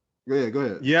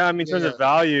ahead. Yeah, I mean, in terms of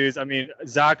values, I mean,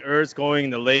 Zach Ertz going in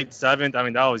the late 7th. I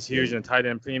mean, that was huge in tight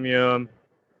end premium.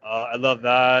 I love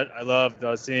that. I loved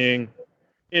seeing,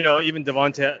 even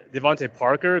Devontae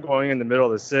Parker going in the middle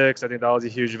of the 6th. I think that was a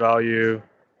huge value.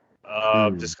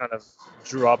 Just kind of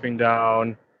dropping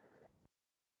down.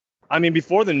 I mean,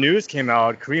 before the news came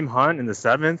out, Kareem Hunt in the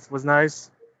 7th was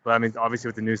nice. But I mean, obviously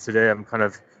with the news today, I'm kind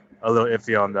of a little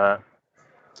iffy on that.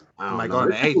 He might go in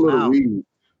the 8th now.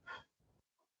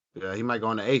 Yeah, he might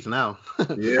go in the 8th now.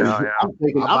 Yeah.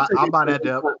 I'll buy that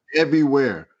dip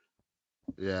everywhere.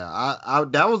 Yeah, I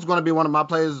that was going to be one of my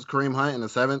plays, Kareem Hunt in the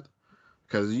 7th.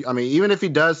 Because, I mean, even if he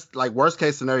does, like, worst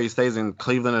case scenario, he stays in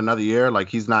Cleveland another year, like,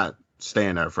 he's not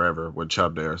staying there forever with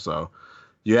Chubb there. So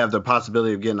you have the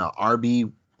possibility of getting an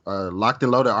RB, locked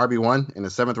and loaded RB1 in the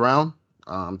 7th round.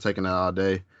 I'm taking that all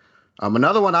day.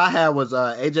 Another one I had was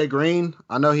AJ Green.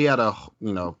 I know he had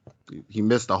he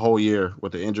missed a whole year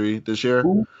with the injury this year.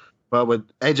 Who? But with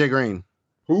AJ Green.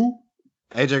 Who?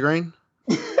 AJ Green?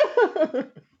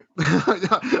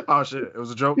 Oh shit! It was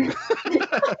a joke.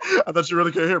 I thought you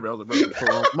really couldn't hear me. I was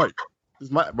like, Mike,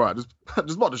 just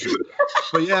bought the shit.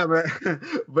 But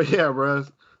yeah, bro.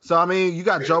 So I mean, you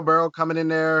got Joe Burrow coming in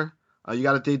there. You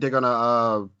got to think they're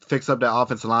gonna fix up that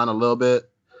offensive line a little bit.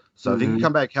 So if he can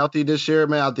come back healthy this year,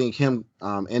 man, I think him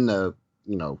in the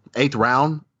 8th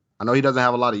round. I know he doesn't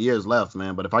have a lot of years left,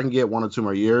 man, but if I can get 1 or 2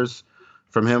 more years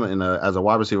from him as a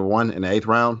wide receiver 1 in the 8th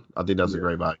round, I think that's a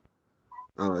great value.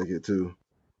 I like it too.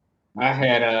 I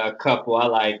had a couple. I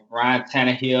like Ryan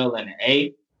Tannehill in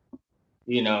the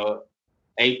 8th.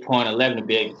 8.11 to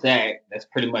be exact. That's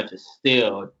pretty much a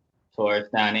steal towards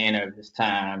down the end of his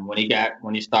time. When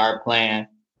he started playing,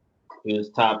 he was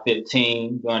top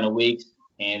 15 during the weeks.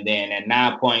 And then at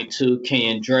 9.2,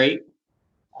 Kenyon Drake.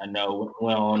 I know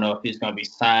we don't know if he's going to be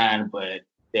signed, but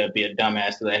there'll be a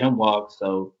dumbass to let him walk.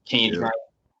 So Kenyon Drake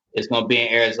is going to be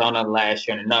in Arizona last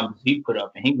year, and the numbers he put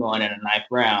up, and he going in the 9th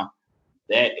round.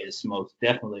 That is most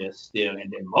definitely a steal.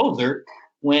 And then Mozart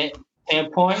went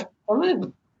 10.11,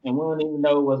 and we don't even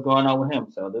know what's going on with him.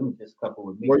 So them just a couple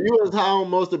with me. Were you as high on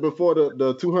Mostert before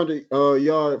the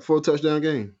 200-yard 4-touchdown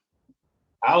game?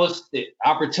 I was the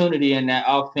opportunity in that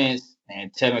offense,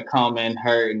 and Tevin Coleman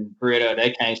hurt, and Britta,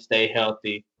 they can't stay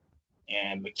healthy.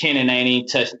 And McKinnon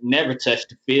never touched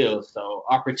the field. So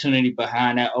opportunity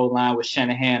behind that O-line with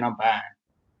Shanahan, I'm buying.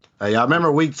 Hey, y'all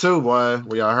remember week 2, boy?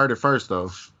 We all heard it first,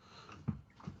 though.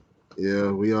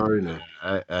 Yeah, we already know.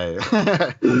 Hey.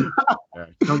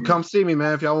 Come see me,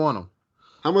 man, if y'all want them.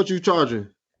 How much you charging?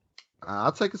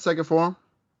 I'll take a second for them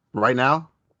right now.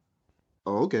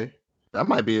 Oh, okay. That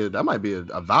might be a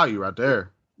value right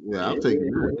there. Yeah, I'll take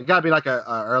it. It gotta be like a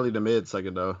early to mid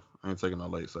second though. I ain't taking no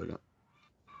late second.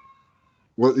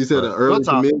 What you said? An early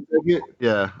to mid second?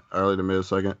 Yeah, early to mid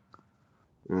second.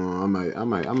 I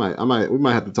might. We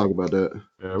might have to talk about that.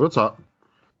 Yeah, we'll talk.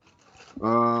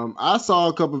 I saw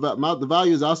a couple of the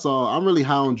values I saw. I'm really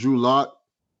high on Drew Lock.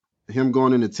 Him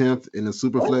going in the 10th in the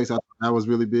Superflex, I thought that was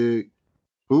really big.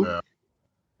 Who? Yeah.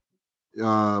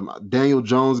 Daniel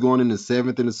Jones going in the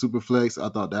 7th in the Superflex. I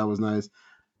thought that was nice.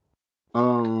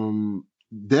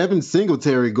 Devin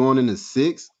Singletary going in the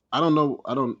 6th. I don't know.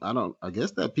 I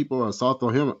guess that people are soft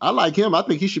on him. I like him. I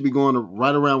think he should be going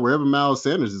right around wherever Miles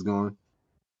Sanders is going.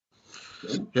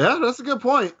 Yeah, that's a good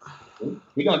point.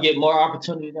 We're going to get more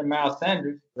opportunity than Miles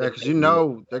Sanders. Yeah, because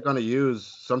they're going to use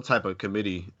some type of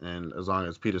committee, and as long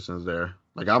as Peterson's there.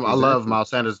 Like, I love Miles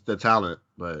Sanders, the talent,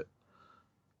 but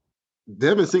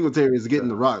Devin Singletary is getting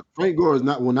the rock. Frank Gore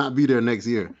will not be there next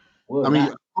year. Well, I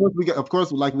mean, of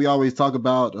course, like we always talk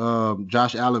about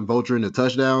Josh Allen vulturing the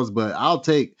touchdowns, but I'll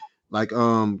take, like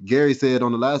Gary said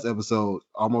on the last episode,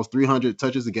 almost 300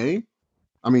 touches a game.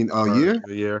 I mean, a year?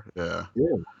 A year, yeah.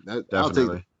 Definitely. I'll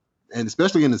take, and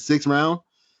especially in the 6th round,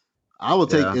 I will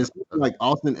take like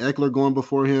Austin Eckler going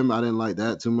before him. I didn't like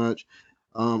that too much.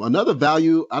 Another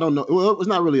value, I don't know. Well, it was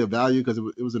not really a value because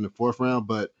it was in the 4th round,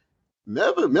 but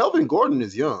Melvin Gordon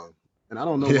is young, and I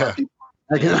don't know why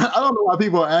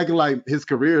people are acting like his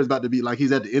career is about to be like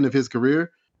he's at the end of his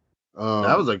career.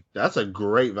 That's a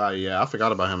great value. Yeah, I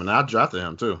forgot about him, and I drafted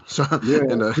him too. So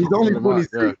Yeah, he's only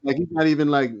 26. Yeah. Like he's not even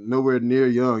like nowhere near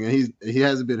young, and he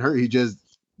hasn't been hurt. He just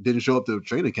didn't show up to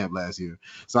training camp last year.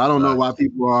 So I don't know why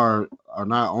people are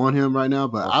not on him right now.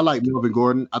 But I like Melvin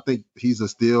Gordon. I think he's a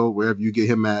steal wherever you get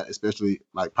him at, especially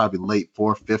like probably late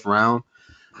 4th, 5th round.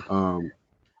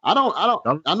 I know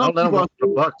Don't let him go to the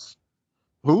Bucks.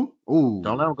 Who? Ooh.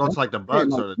 Don't let him go to like the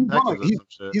Bucks or the Texans or some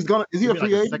shit. He's gonna. Is he a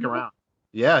free agent? Second round.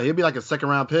 Yeah, he'll be like a 2nd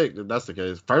round pick if that's the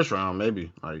case. 1st round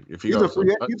maybe. Like if he's a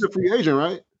free agent,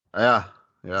 right? Yeah.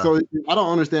 So I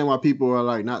don't understand why people are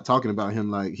like not talking about him.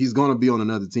 Like he's gonna be on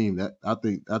another team. That I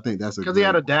think that's because he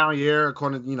had a down year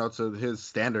according to his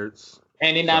standards.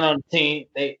 And he's not on the team.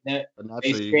 They said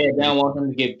they don't want him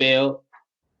to get bailed.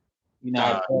 You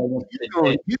know,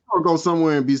 he's gonna go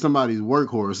somewhere and be somebody's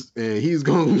workhorse, and he's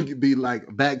gonna be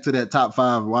like back to that top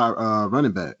 5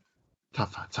 running back.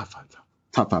 Top five.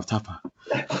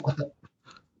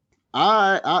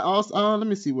 I also let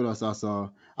me see what else I saw.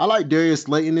 I like Darius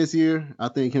Slayton this year. I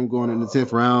think him going in the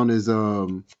 10th round is I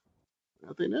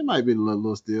think that might be a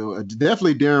little steal.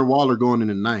 Definitely Darren Waller going in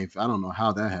the 9th. I don't know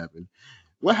how that happened.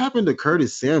 What happened to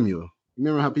Curtis Samuel?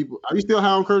 Remember how people are you still high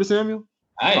on Curtis Samuel?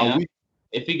 I am.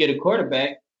 If you get a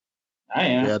quarterback, I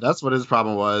am. Yeah, that's what his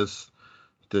problem was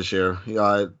this year.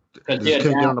 Yeah, they couldn't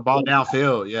get on the ball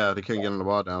downfield. Yeah, they couldn't get on the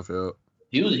ball downfield.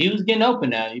 He was getting open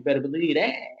now. You better believe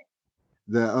that.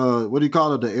 The what do you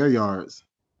call it? The air yards.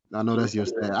 I know that's your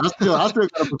stat. I still gotta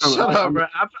put some. Shut up, bro.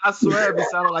 I swear it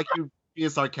sounded like you being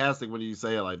sarcastic when you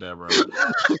say it like that, bro.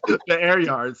 The air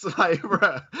yards, like,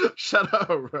 bro. Shut up,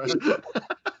 bro.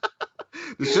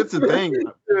 The shit's a thing.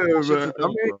 Yeah, bro. I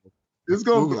mean, it's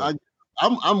gonna.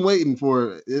 I'm waiting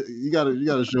for it. You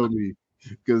gotta show me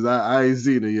because I ain't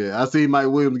seen it yet. I seen Mike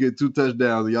Williams get 2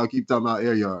 touchdowns, and y'all keep talking about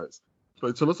air yards.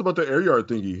 But tell us about the air yard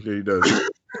thingy that he does.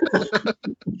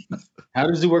 How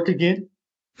does it work again?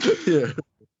 Yeah.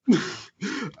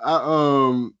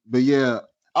 But yeah,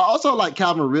 I also like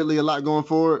Calvin Ridley a lot going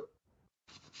forward.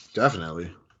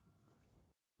 Definitely.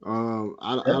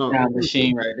 I don't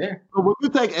machine right there. So would you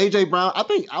take AJ Brown? I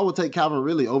think I would take Calvin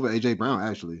Ridley over AJ Brown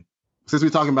actually. Since we're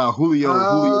talking about Julio.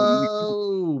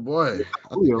 Oh boy.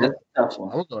 Julio. That's a tough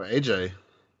one. I would go Aj.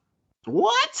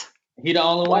 What? He the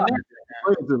only one there.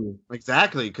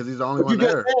 Exactly, because he's the only one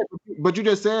there. But you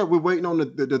just said we're waiting on the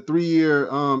 3-year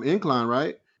incline,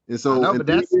 right? And so know, but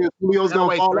that's Julio's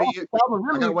gonna fall off. I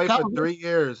gotta wait for 3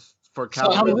 years for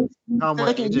Calvin to become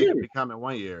what AJ can become in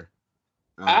 1 year.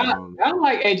 I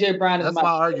like AJ Brown. That's my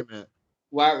argument.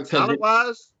 Why? Talent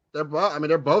wise, they're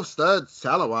both studs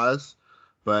talent wise,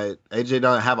 but AJ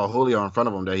doesn't have a Julio in front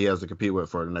of him that he has to compete with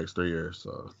for the next 3 years.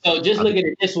 So just look at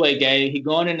it this way, Gabe. He's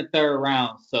going in the 3rd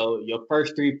round. So your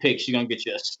first 3 picks, you're gonna get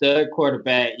you a stud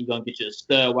quarterback. You're gonna get you a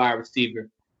stud wide receiver.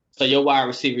 So your wide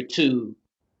receiver 2,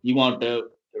 you want the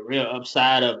real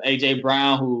upside of AJ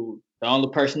Brown, who the only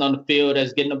person on the field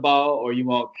that's getting the ball, or you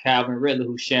want Calvin Ridley,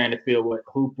 who's sharing the field with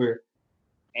Hooper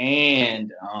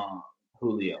and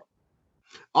Julio.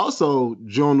 Also,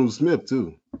 Jonnu Smith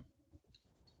too.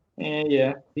 And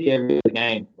yeah, he every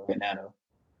game right now though.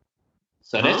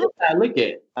 So that's just how I look at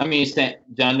it. I mean,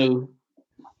 Jonnu,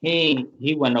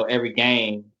 he wasn't no every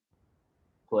game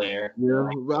player. Yeah,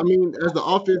 I mean, as the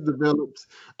offense develops,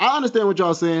 I understand what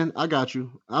y'all saying. I got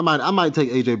you. I might take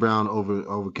AJ Brown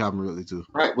over Calvin Ridley too.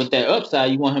 Right, with that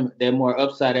upside, you want him that more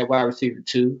upside at wide receiver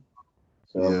too.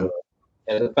 So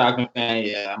as a Falcon fan,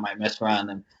 I might mess around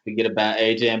and forget about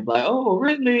AJ and be like, "Oh,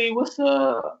 Ridley, what's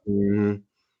up?" Mm-hmm.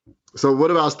 So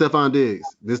what about Stephon Diggs?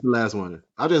 This is the last one.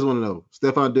 I just want to know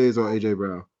Stephon Diggs or AJ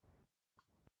Brown.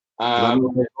 I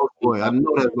know that's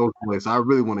Lowe's voice. So I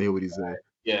really want to hear what he said.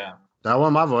 Yeah. That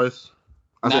wasn't my voice.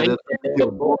 I said that's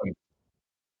your boy.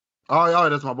 Oh,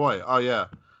 that's my boy. Oh yeah.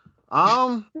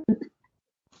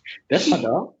 That's my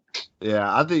dog.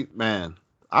 Yeah, I think, man,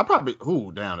 I probably.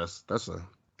 Ooh, damn, that's a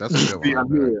good one. I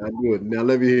knew it. Now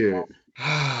let me hear it.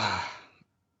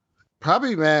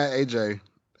 Probably, man, AJ.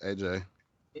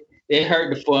 It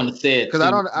hurt the fun to say it because I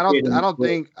don't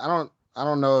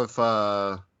know if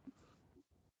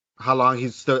how long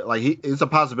he's still like it's a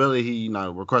possibility he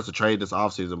requests a trade this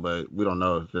offseason, but we don't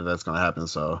know if that's gonna happen.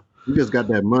 So he just got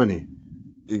that money.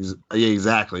 Yeah,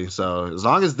 exactly. So as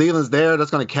long as Thielen's there,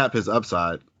 that's gonna cap his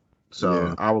upside.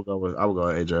 So I will go with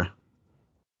AJ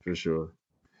for sure.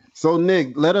 So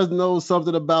Nick, let us know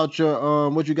something about your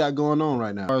what you got going on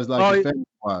right now, as far as like family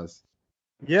wise.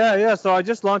 Yeah. So I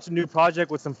just launched a new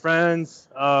project with some friends.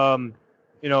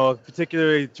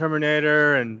 Particularly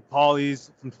Terminator and Polly's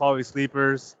from Polly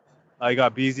Sleepers. You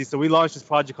got Beezy. So we launched this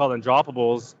project called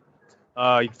Undroppables.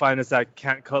 You can find us at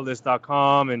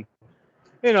cantcutlass.com. And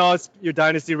you know, it's your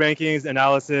dynasty rankings,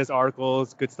 analysis,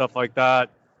 articles, good stuff like that.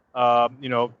 You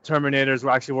know, Terminators,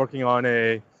 we're actually working on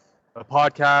a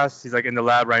podcast. He's like in the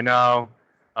lab right now,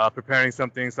 preparing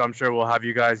something. So I'm sure we'll have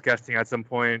you guys guesting at some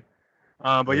point.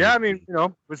 But yeah, I mean, you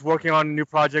know, just working on a new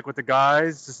project with the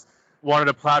guys. Just wanted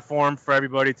a platform for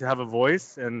everybody to have a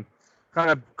voice and kind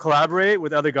of collaborate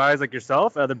with other guys like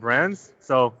yourself, other brands.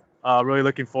 So really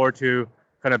looking forward to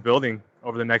kind of building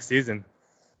over the next season.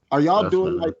 Are y'all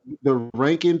doing like the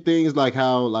ranking things like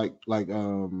how like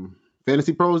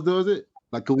Fantasy Pros does it?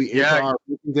 Like, could we enter our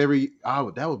rankings every?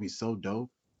 Oh, that would be so dope.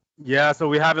 Yeah, so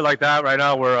we have it like that right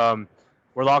now.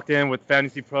 We're locked in with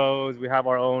Fantasy Pros. We have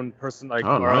our own person, like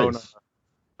our own,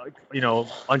 you know,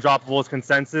 Undroppables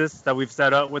consensus that we've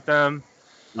set up with them.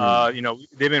 You know,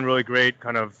 they've been really great,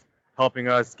 kind of helping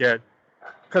us get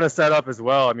kind of set up as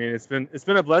well. I mean, it's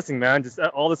been a blessing, man. Just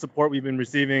all the support we've been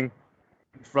receiving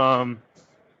from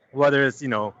whether it's, you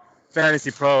know,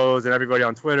 Fantasy Pros and everybody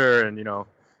on Twitter and, you know,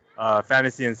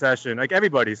 Fantasy in Session, like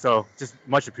everybody. So just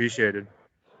much appreciated.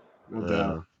 No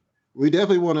doubt. We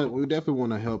definitely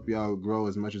want to help y'all grow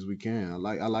as much as we can.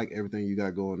 I like everything you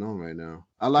got going on right now.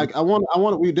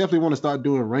 We definitely want to start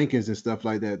doing rankings and stuff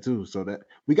like that too. So that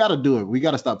we got to do it. We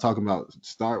got to stop talking about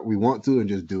we want to and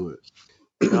just do it.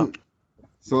 Yeah.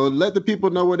 So let the people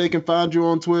know where they can find you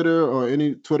on Twitter or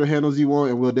any Twitter handles you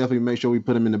want, and we'll definitely make sure we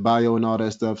put them in the bio and all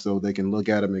that stuff so they can look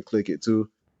at them and click it too.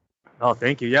 Oh,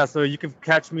 thank you. Yeah, so you can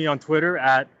catch me on Twitter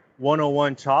at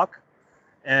 101chalk,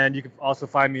 and you can also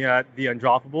find me at The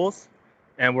Undroppables,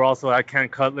 and we're also at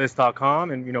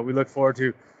KentCutlass.com, and, you know, we look forward to,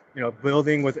 you know,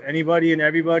 building with anybody and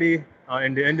everybody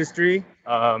in the industry,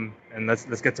 and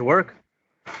let's get to work.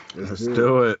 Let's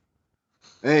do it.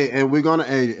 Hey, and we're gonna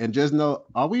and just know,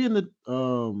 are we in the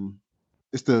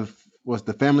it's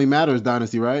the Family Matters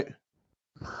Dynasty, right?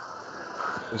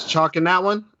 Is Chalk in that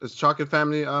one? Is Chalk in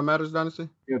Family Matters Dynasty?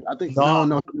 Yeah, I think no,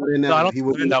 in that. He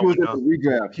was in the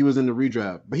redraft. He was in the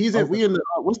redraft, but he's in. We in the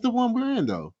what's the one we're in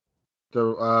though?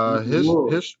 The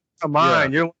his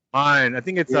mine. You're mine. I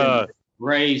think it's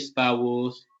Raised by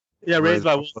Wolves. Yeah, Raised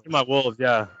by Wolves. My Wolves.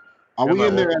 Yeah. Are we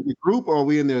in there as a group or are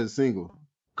we in there as a single?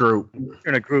 Group. You're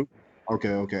in a group.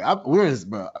 Okay.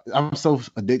 I'm so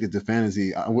addicted to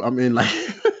fantasy. I'm in like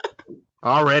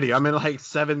already. I'm in like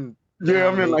 7. Yeah,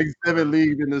 I'm in like 7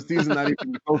 leagues, and the season not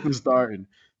even close to starting.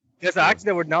 Yes,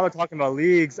 actually, we're talking about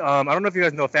leagues. I don't know if you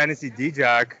guys know Fantasy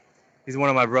D-Jack. He's one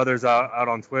of my brothers out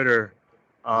on Twitter.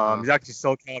 He's actually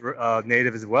SoCal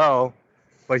native as well,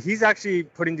 but he's actually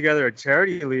putting together a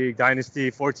charity league,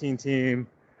 Dynasty 14 team.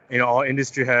 You know, all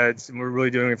industry heads, and we're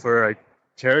really doing it for like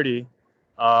charity.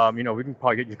 You know, we can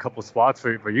probably get you a couple spots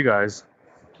for you guys.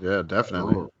 Yeah,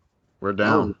 definitely. We're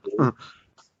down.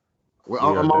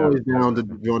 Well, I'm always down to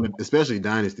join, especially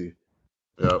Dynasty.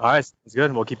 Yep. All right, it's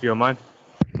good. We'll keep you in mind.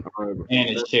 And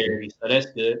it's charity, so that's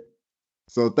good.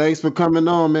 So thanks for coming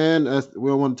on, man. We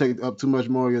don't want to take up too much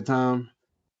more of your time.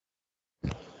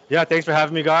 Yeah, thanks for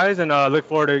having me, guys, and look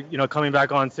forward to coming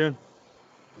back on soon.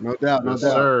 No doubt, yes,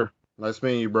 sir. Nice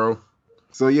meeting you, bro.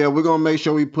 So yeah, we're gonna make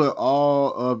sure we put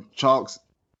all of Chalk's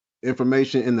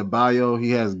information in the bio.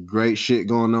 He has great shit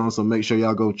going on, so make sure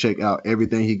y'all go check out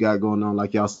everything he got going on.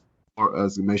 Like y'all support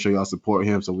us, and make sure y'all support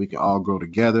him so we can all grow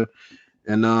together.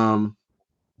 And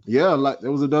yeah, like it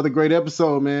was another great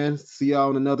episode, man. See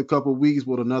y'all in another couple of weeks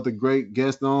with another great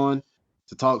guest on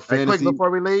to talk fantasy. Quick,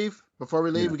 before we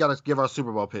leave, we gotta give our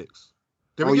Super Bowl picks.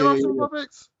 Did we give our Super Bowl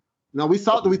picks? No, we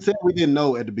said we didn't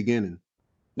know at the beginning.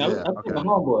 No, yeah, okay. The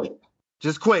homeboy.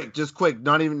 Just quick.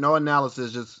 Not even no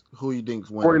analysis. Just who you think's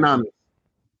winning. 49ers.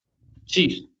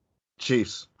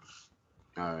 Chiefs.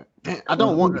 All right. I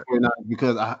don't want the 49ers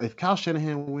because if Kyle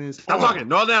Shanahan wins, I'm talking.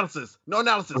 No analysis.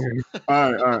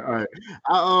 all right.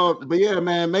 But yeah,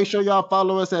 man, make sure y'all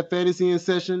follow us at Fantasy in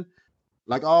Session.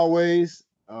 Like always,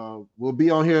 we'll be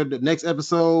on here the next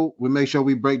episode. We'll make sure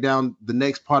we break down the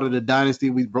next part of the dynasty.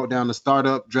 We broke down the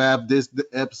startup draft this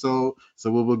episode,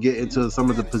 so we will get into some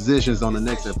of the positions on the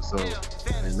next episode.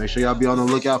 And make sure y'all be on the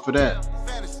lookout for that.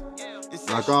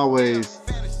 Like always,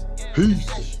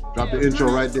 peace. Drop the intro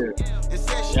right there.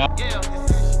 Yeah.